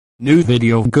New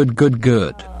video, good.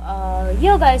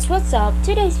 Yo guys, what's up?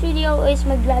 Today's video is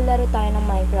maglalaro tayo ng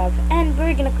Minecraft and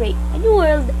we're gonna create a new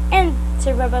world and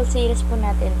survival series po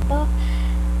natin to.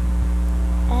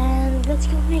 And let's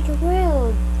go make a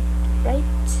world, right?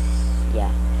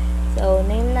 Yeah. So,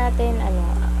 name natin,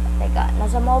 teka,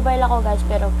 nasa mobile ako guys,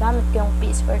 pero gamit ko yung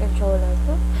PS4 controller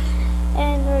ko.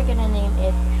 And we're gonna name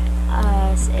it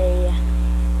as a...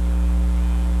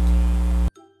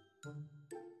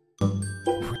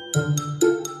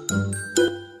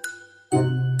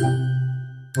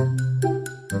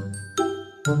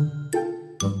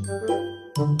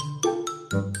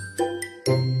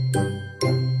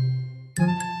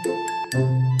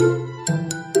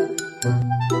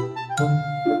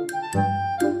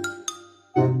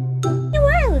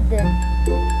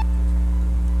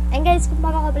 And guys, kung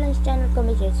bago ka pa lang sa channel ko,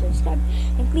 make sure to subscribe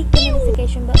and click the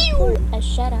notification bell for a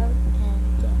shout out.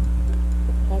 And yeah,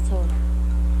 that's all.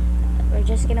 We're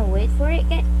just gonna wait for it,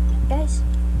 guys.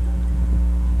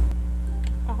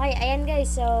 Okay, ayan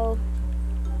guys, so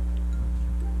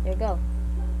there we go.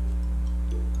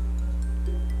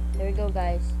 There we go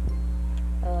guys.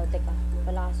 Teka,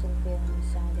 palakasin ko yung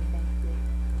sound effect.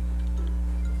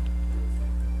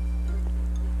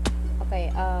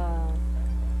 Okay,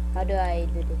 how do I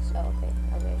do this? Oh, okay.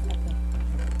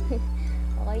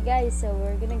 Okay guys, so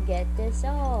we're gonna get this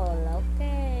all.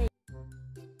 Okay.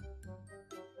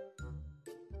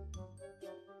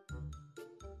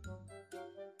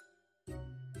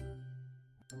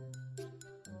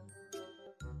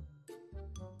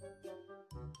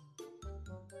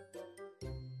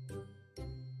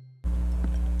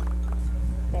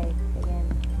 Okay, again.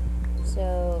 So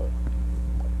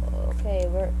okay,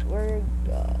 we're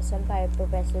saan tayo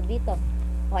pwesto dito?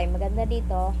 Okay, maganda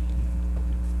dito.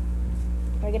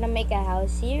 We're gonna make a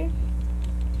house here.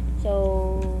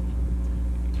 So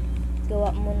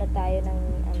gawa muna tayo ng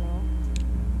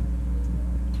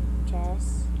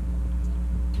chest.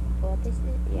 What is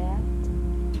it? Yeah.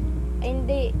 Ay,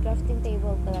 hindi, crafting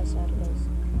table pala, sorry guys.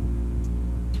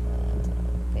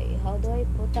 Okay, how do I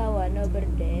put one over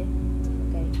there?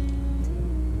 Okay.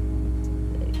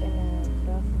 We're gonna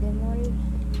craft them all.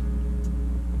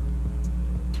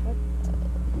 What?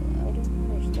 I don't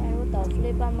understand. What the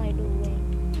flip am I doing?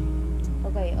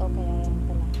 Okay, ayan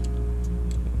pala.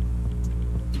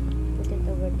 Put it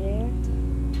over there.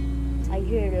 I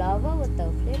hear lava. What the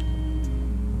flip?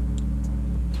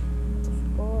 Of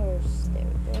course. There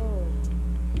we go.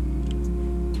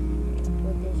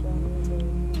 Put this one over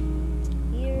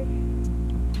here.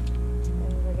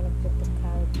 And we're gonna put the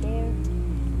carrot there.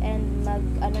 And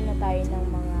mag-ano na tayo ng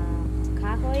mga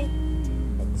kahoy.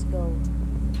 Let's go.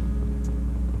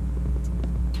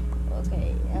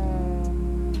 Okay.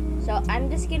 So, I'm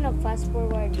just gonna fast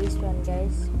forward this one,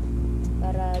 guys.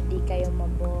 Para di kayo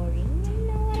maboring. You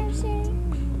know what I'm saying?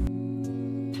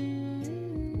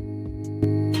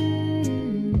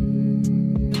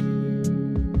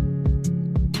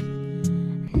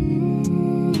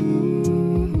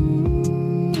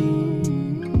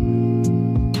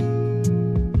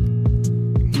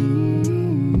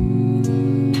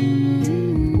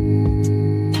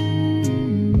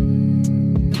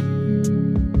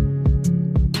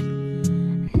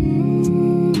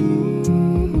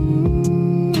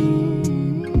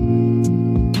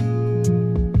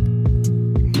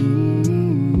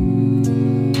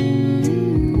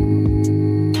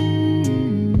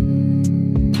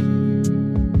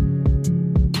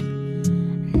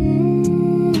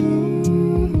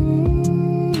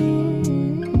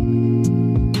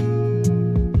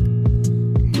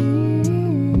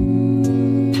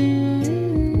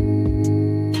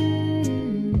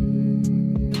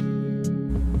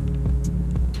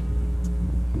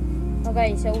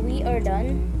 Okay, so we are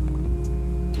done.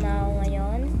 Now,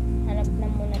 ngayon, hanap na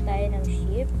muna tayo ng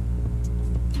sheep.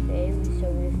 Okay,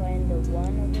 so we find the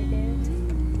one over there.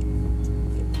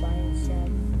 We find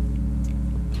some.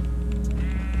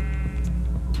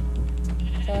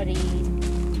 Sorry.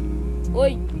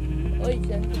 Oy,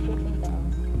 saan ko pupunta?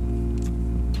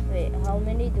 Wait, how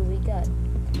many do we got?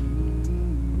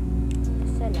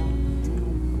 Isa lang.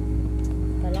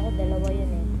 Kala ko dalawa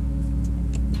yun eh.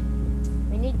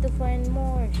 Need to find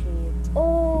more sheep.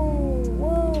 Oh,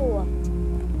 whoa!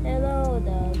 Hello,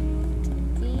 the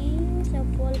kings of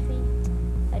Wolfie.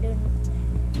 I don't know.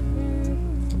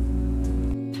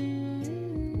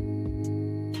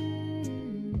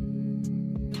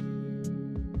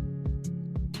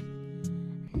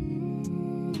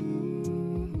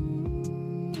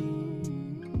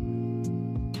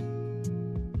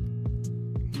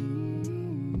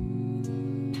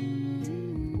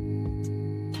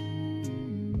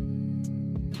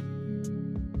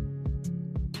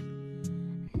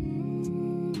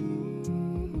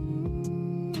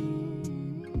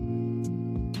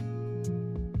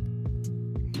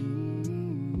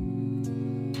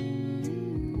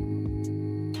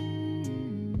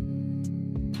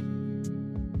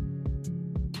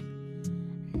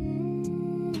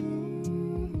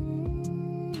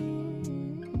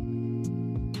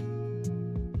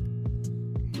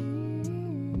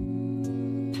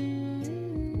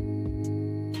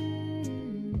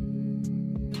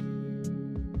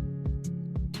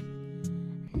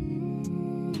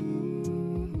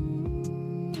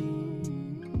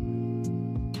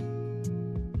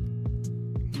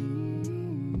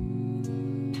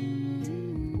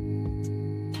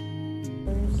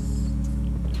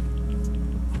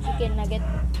 chicken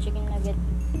nugget.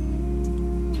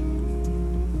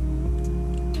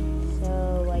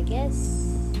 So I guess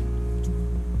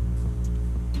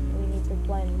we need to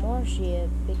find more sheep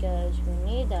because we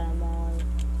need them all.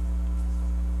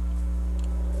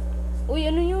 Uy,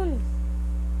 ano yun?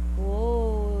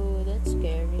 Whoa, that's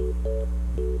scary.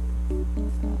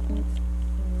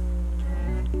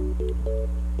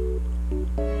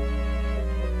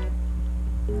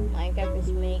 Minecraft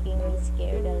is making me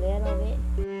scared a little bit.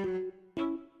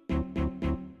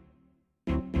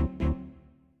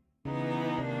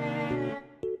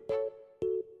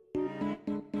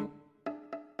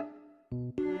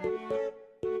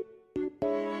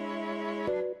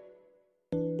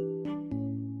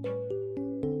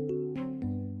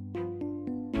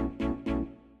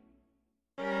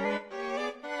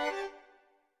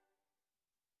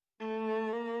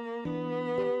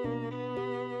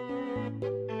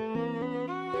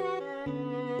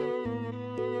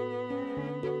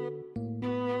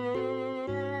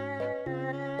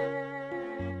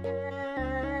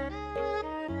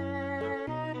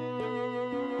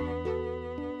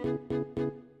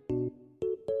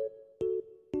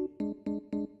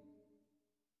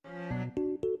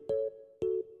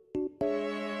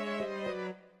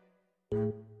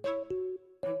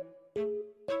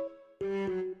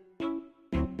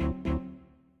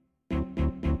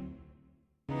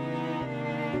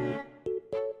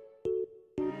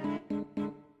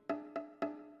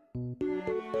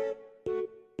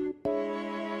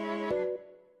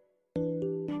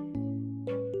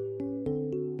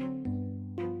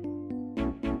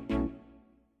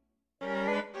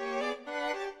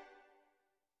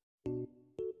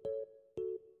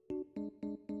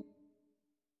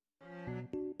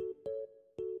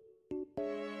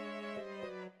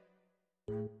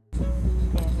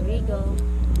 There we go.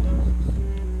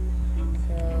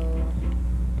 So,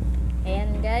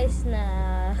 ayan guys,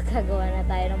 nakagawa na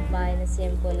tayo ng bahay na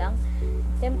simple lang.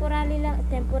 Temporary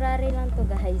lang to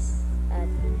guys. At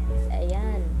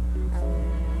ayan,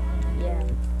 yeah.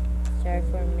 Sorry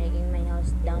for making my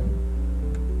house dumb.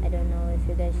 I don't know if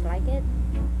you guys like it,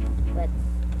 but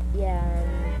yeah,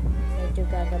 medyo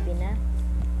gagabi na.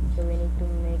 So we need to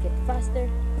make it faster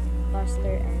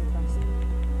and faster.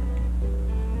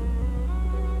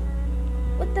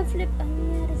 What the flip? Ang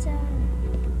nangyari sa...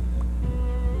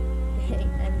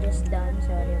 I'm just done.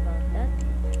 Sorry about that.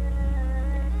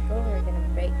 So we're gonna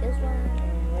break this one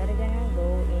and we're gonna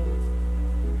go in.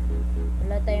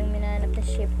 Wala tayong minanap na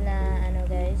ship na ano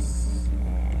guys.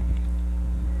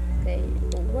 Okay.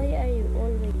 Why are you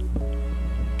always...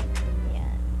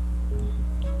 Yan.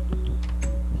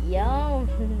 Yum!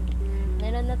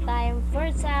 Meron na tayong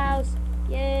first house.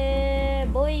 Yeah,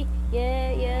 boy.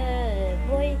 Yeah,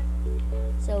 boy.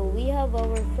 So we have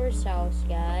our first house,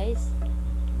 guys.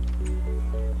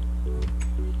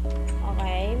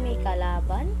 Okay, may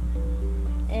kalaban.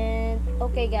 And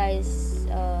okay guys,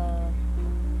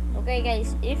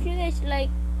 if you guys like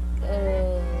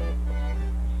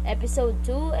episode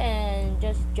 2, and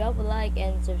just drop a like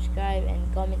and subscribe and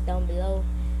comment down below.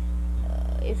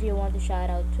 If you want to shout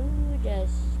out too,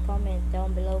 just comment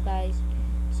down below guys,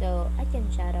 so I can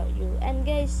shout out you. And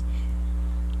guys,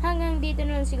 hanggang dito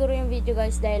na lang siguro yung video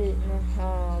guys, dahil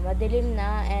madilim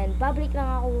na and public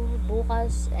lang ako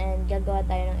bukas and gagawa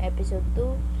tayo ng episode 2.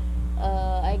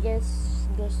 I guess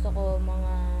gusto ko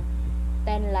mga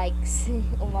 10 likes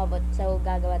umabot, so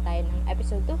gagawa tayo ng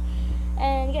episode 2.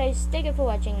 And guys, thank you for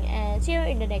watching and see you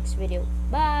in the next video.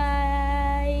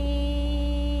 Bye!